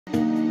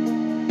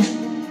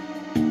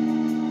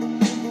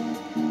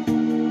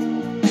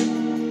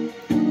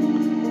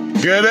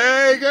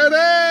G'day,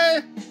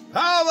 g'day!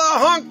 How the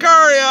hunk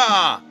are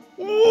ya?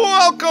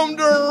 Welcome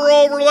to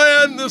Rover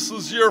Land. This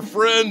is your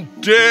friend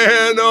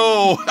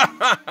Dano.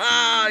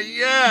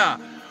 Yeah.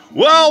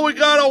 Well, we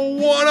got a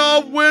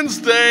one-off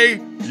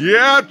Wednesday.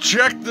 Yeah,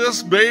 check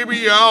this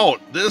baby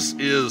out. This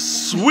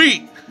is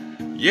sweet.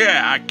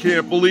 Yeah, I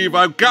can't believe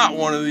I've got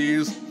one of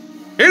these.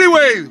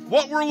 Anyway,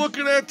 what we're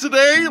looking at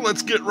today,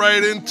 let's get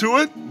right into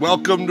it.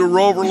 Welcome to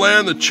Rover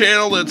Land, the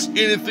channel that's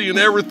anything and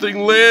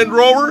everything Land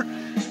Rover.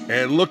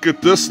 And look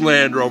at this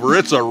Land Rover.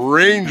 It's a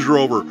Range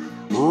Rover.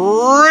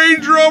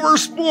 Range Rover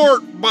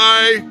Sport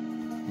by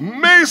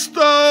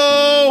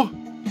Maisto.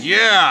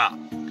 Yeah,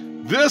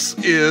 this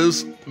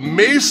is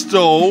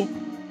Maisto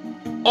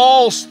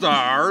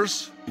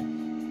All-Stars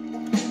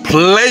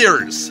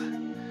Players.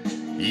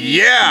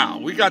 Yeah,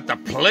 we got the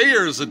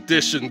Players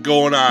Edition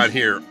going on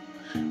here.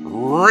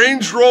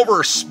 Range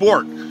Rover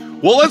Sport.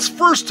 Well, let's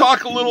first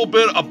talk a little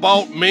bit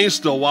about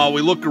Maisto while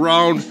we look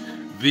around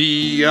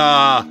the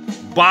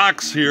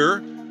box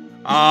here.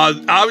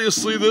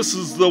 Obviously, this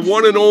is the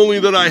one and only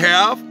that I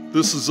have.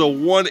 This is a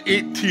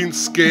 1/18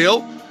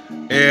 scale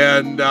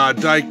and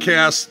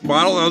die-cast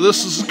model. Now,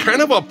 this is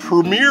kind of a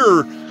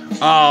premier,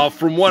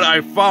 from what I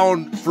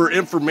found for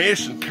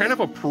information, kind of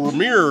a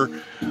premier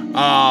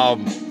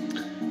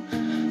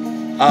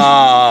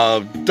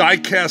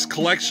die-cast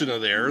collection of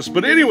theirs.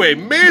 But anyway,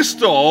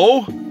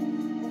 Maisto,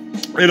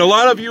 and a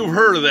lot of you have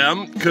heard of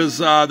them because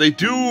they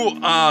do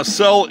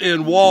sell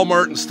in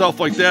Walmart and stuff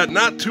like that.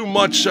 Not too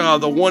much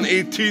the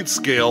 1/18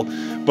 scale,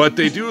 but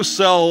they do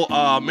sell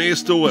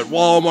Maisto at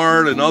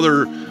Walmart and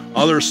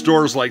other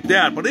stores like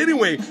that. But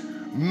anyway,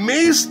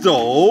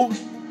 Maisto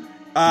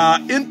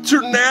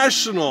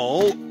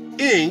International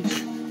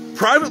Inc.,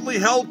 privately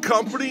held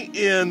company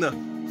in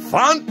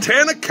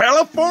Fontana,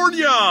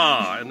 California,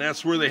 and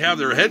that's where they have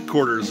their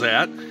headquarters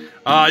at.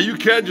 You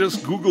can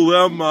just Google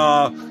them,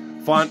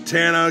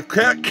 Fontana,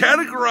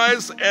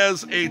 categorized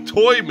as a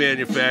toy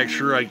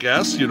manufacturer, I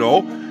guess, you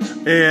know,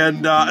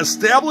 and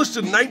established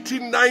in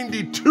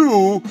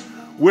 1992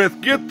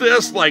 with, get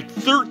this, like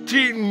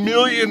 $13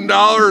 million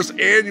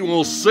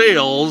annual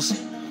sales,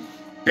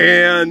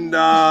 and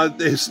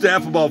they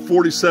staff about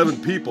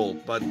 47 people,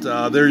 but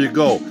there you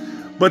go.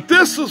 But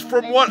this is,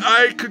 from what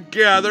I could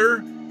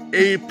gather,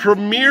 a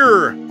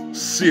premier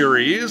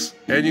series,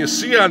 and you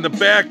see on the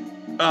back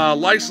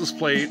license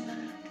plate,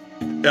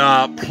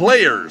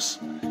 Players.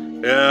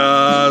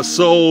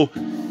 So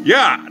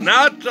yeah,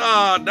 not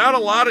a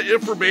lot of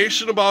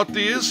information about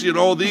these. You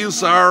know,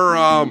 these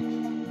are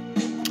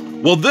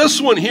well, this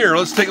one here,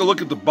 let's take a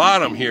look at the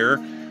bottom here.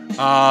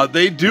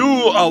 They do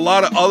a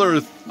lot of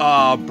other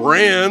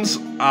brands,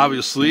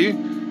 obviously,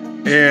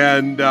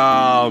 and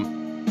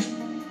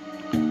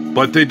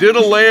but they did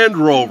a Land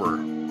Rover.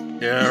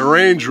 Yeah,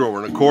 Range Rover,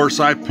 and of course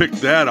I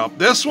picked that up.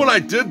 This one I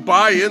did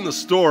buy in the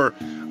store.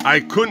 I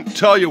couldn't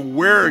tell you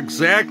where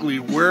exactly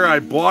I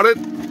bought it.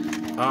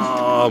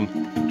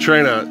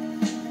 Trying to,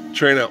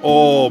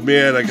 oh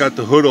man, I got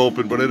the hood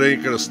open, but it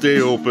ain't gonna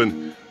stay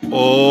open.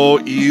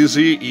 Oh,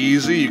 easy,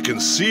 easy. You can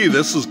see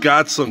this has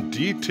got some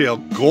detail,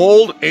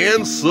 gold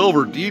and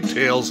silver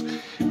details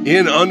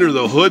in under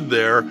the hood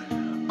there.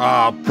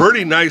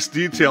 Pretty nice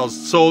details.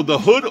 So the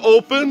hood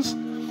opens.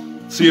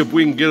 See if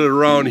we can get it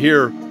around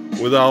here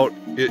without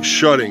it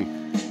shutting.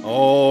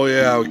 Oh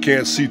yeah, we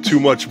can't see too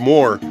much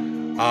more.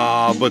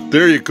 But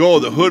there you go.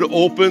 The hood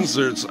opens.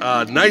 There's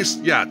a nice,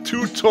 yeah,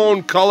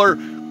 two-tone color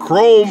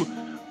chrome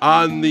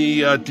on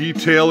the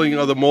detailing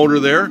of the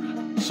motor there.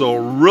 So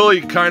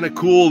really kind of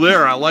cool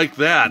there. I like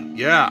that.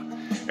 Yeah.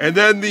 And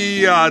then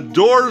the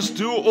doors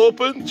do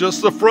open,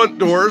 just the front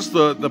doors.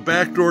 The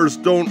back doors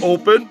don't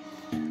open.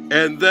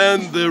 And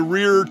then the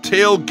rear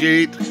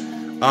tailgate,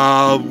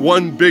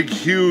 one big,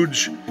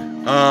 huge,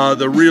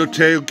 the rear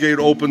tailgate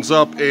opens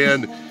up,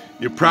 and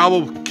you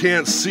probably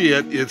can't see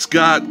it. It's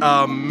got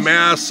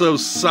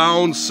massive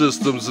sound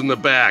systems in the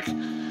back.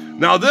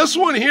 Now, this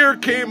one here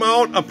came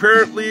out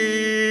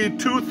apparently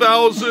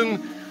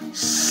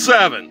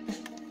 2007.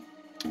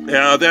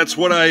 Yeah, that's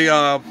what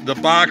the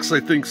box, I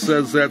think,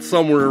 says that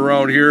somewhere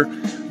around here.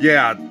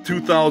 Yeah,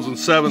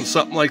 2007,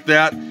 something like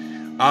that.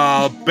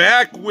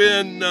 Back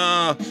when,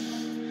 Hot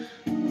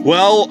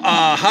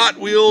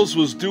Wheels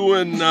was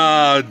doing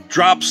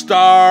Drop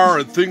Star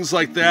and things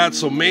like that,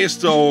 so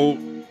Maisto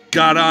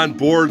got on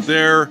board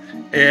there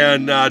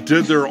and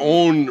did their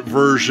own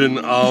version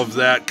of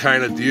that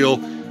kind of deal.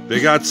 They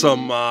got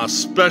some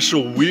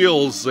special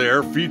wheels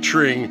there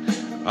featuring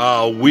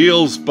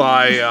wheels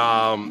by,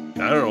 I don't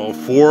know,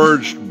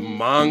 forged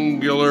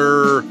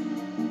modular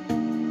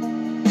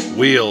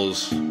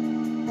wheels.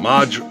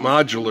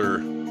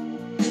 Modular.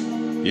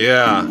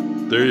 Yeah,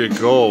 there you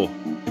go.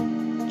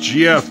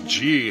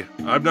 GFG.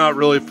 I'm not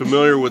really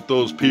familiar with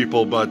those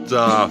people, but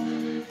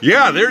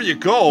yeah, there you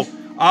go.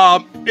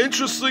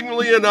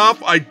 Interestingly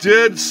enough, I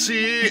did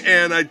see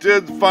and I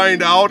did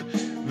find out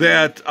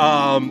that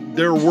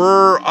there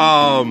were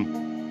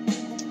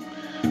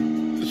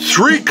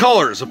 3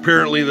 colors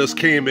apparently this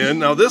came in.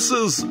 Now this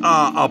is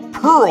a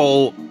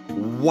pearl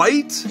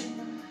white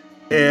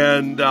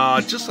and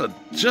just a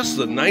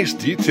nice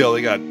detail.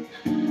 They got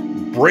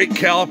brake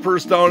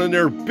calipers down in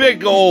there,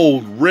 big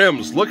old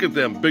rims. Look at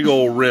them big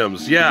old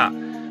rims. Yeah,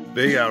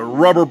 they got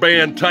rubber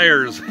band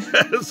tires,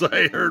 as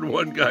I heard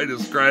one guy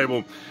describe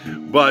them.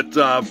 But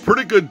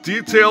pretty good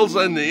details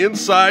on the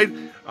inside,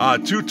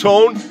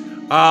 two-tone.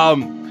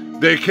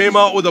 They came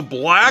out with a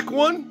black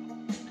one,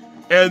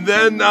 and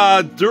then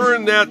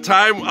during that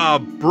time,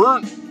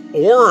 burnt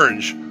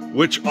orange,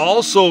 which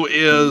also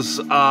is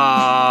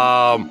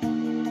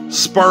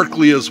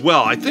sparkly as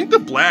well. I think the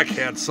black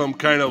had some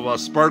kind of a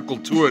sparkle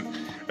to it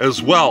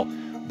as well.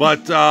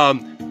 But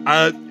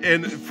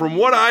and from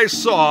what I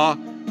saw,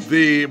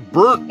 the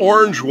burnt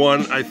orange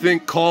one, I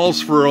think,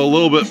 calls for a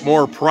little bit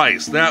more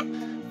price. That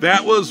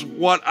was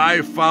what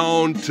I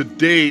found to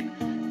date.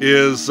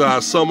 Is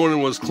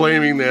someone was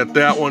claiming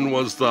that one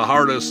was the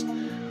hardest,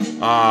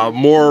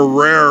 more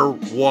rare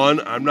one.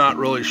 I'm not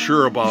really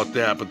sure about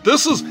that, but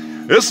this is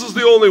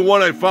the only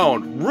one I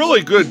found.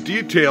 Really good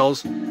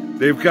details.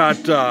 They've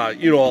got a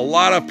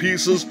lot of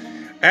pieces.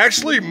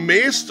 Actually,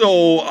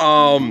 Maisto,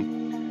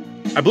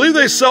 I believe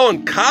they sell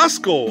in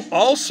Costco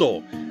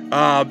also.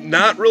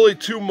 Not really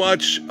too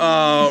much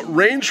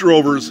Range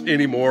Rovers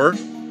anymore.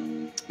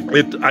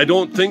 I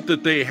don't think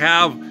that they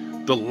have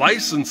the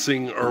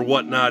licensing or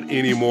whatnot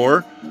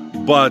anymore,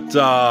 but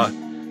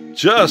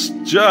just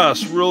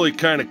really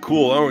kind of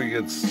cool. I'm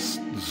gonna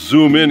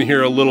zoom in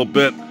here a little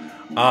bit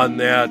on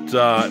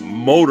that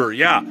motor.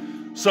 Yeah,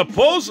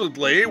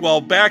 supposedly,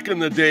 well, back in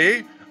the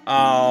day,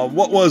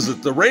 what was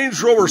it? The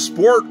Range Rover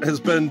Sport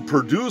has been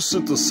produced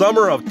since the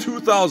summer of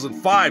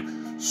 2005.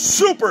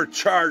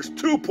 Supercharged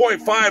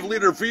 2.5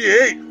 liter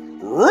V8.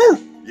 Woo!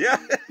 Yeah.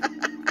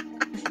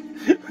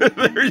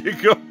 There you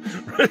go.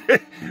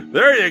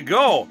 There you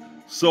go.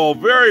 So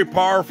very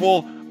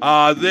powerful.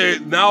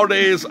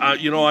 Nowadays,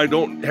 I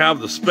don't have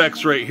the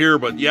specs right here,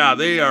 but yeah,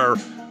 they are.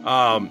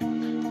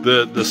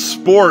 The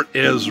Sport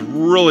has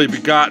really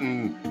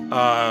gotten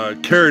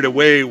carried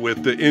away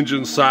with the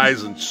engine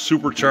size and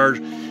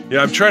supercharged.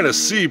 Yeah, I'm trying to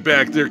see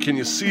back there. Can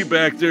you see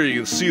back there?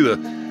 You can see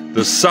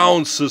the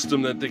sound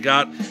system that they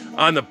got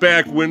on the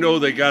back window.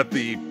 They got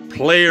the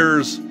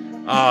Players.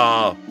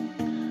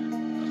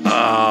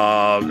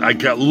 I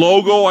got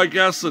logo, I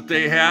guess, that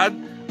they had.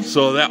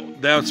 So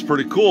that's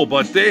pretty cool.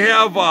 But they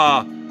have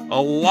a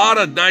lot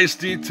of nice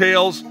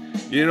details.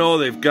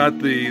 They've got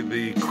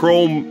the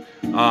chrome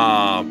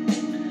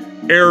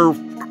air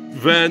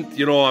vent.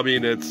 I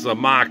mean, it's a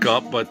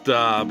mock-up, but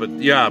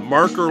yeah,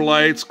 marker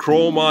lights,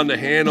 chrome on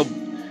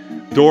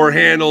the door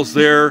handles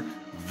there.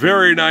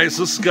 Very nice.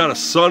 This has got a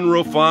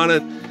sunroof on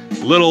it.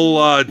 Little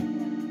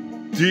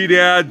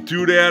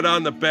doodad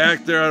on the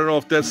back there. I don't know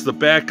if that's the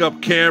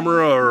backup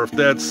camera or if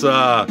that's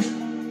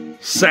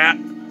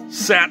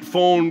sat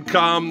phone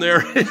comm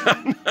there.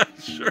 I'm not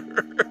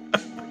sure.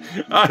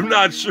 I'm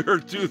not sure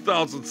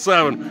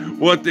 2007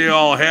 what they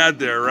all had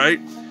there, right?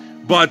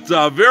 But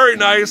very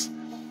nice.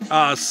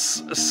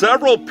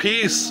 Several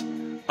piece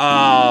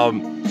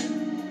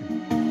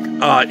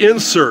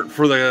insert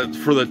for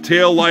the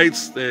tail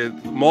lights. The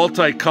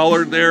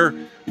multicolored there.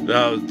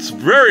 It's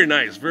very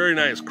nice. Very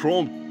nice.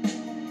 Chrome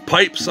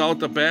pipes out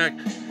the back.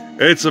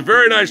 It's a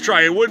very nice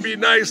try. It would be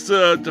nice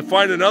to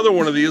find another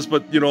one of these,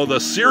 but the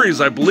series,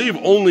 I believe,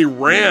 only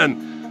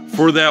ran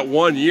for that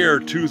 1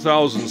 year,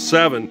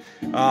 2007,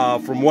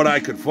 from what I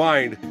could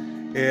find.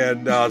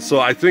 And so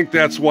I think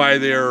that's why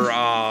they're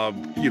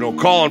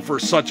calling for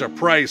such a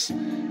price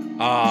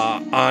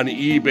on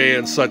eBay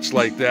and such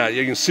like that.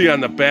 You can see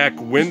on the back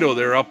window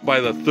there, up by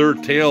the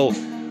third tail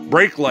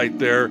brake light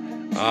there,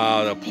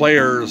 the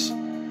Players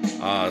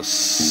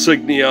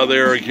Signia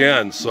there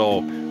again.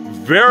 So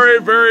very,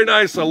 very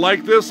nice. I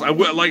like this.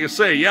 Like I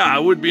say, yeah,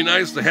 it would be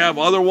nice to have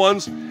other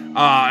ones.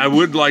 I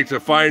would like to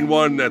find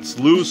one that's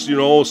loose.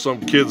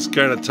 Some kids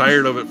kind of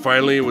tired of it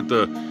finally with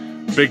the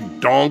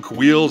big donk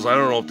wheels. I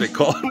don't know if they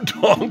call them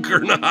donk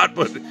or not,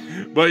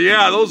 but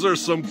yeah, those are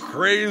some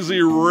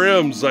crazy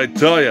rims, I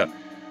tell you.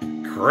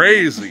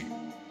 Crazy.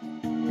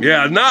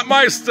 Yeah, not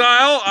my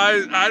style.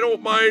 I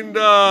don't mind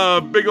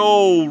big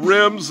old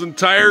rims and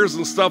tires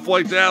and stuff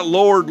like that.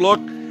 Lowered look.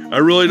 I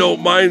really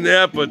don't mind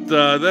that, but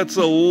that's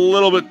a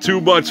little bit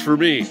too much for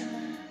me.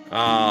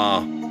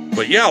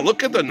 But yeah,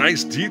 look at the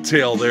nice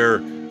detail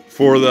there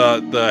for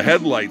the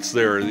headlights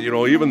there.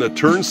 Even the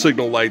turn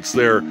signal lights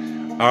there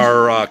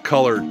are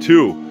colored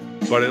too.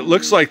 But it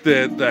looks like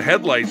the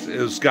headlight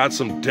has got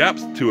some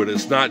depth to it.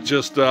 It's not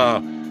just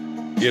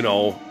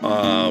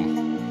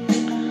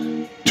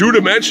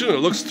two-dimensional. It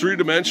looks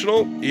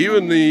three-dimensional.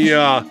 Even the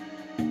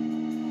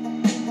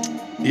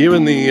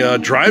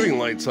driving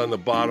lights on the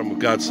bottom have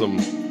got some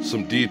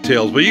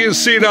details. But you can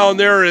see down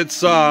there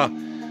it's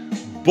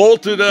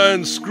bolted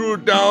and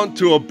screwed down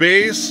to a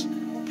base.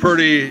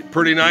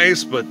 Pretty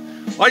nice. But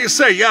like I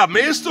say, yeah,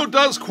 Maisto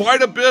does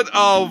quite a bit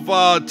of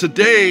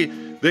today.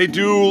 They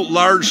do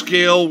large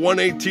scale,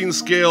 1/18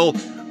 scale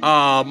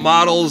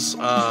models.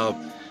 I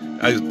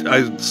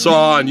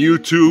saw on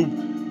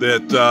YouTube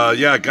that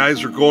yeah,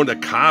 guys are going to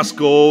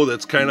Costco.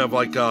 That's kind of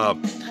like a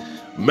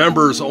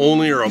members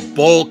only or a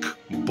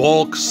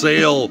bulk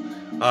sale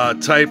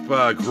type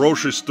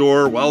grocery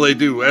store. Well, they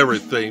do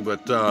everything,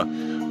 but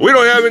we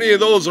don't have any of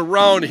those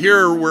around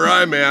here where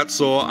I'm at,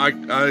 so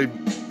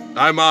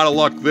I'm out of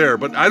luck there.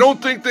 But I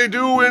don't think they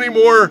do any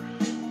more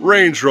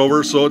Range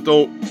Rover, so it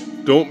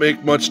don't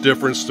make much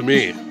difference to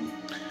me.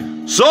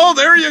 So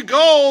there you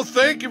go.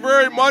 Thank you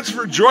very much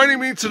for joining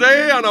me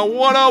today on a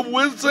One-Up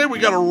Wednesday. We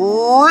got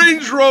a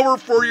Range Rover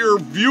for your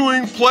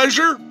viewing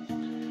pleasure.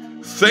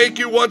 Thank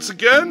you once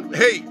again.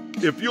 Hey,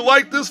 if you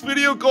like this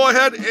video, go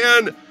ahead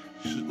and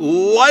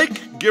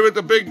give it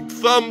a big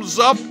thumbs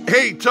up.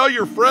 Hey, tell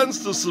your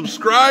friends to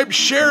subscribe,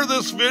 share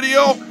this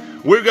video.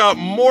 We've got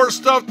more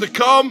stuff to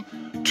come.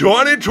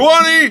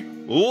 2020,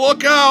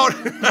 look out.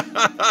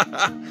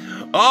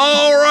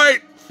 All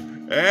right.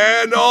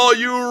 And all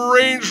you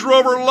Range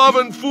Rover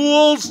loving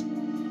fools,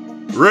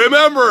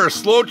 remember,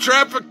 slow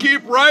traffic,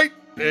 keep right,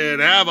 and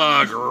have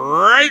a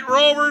great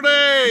Rover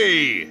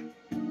day.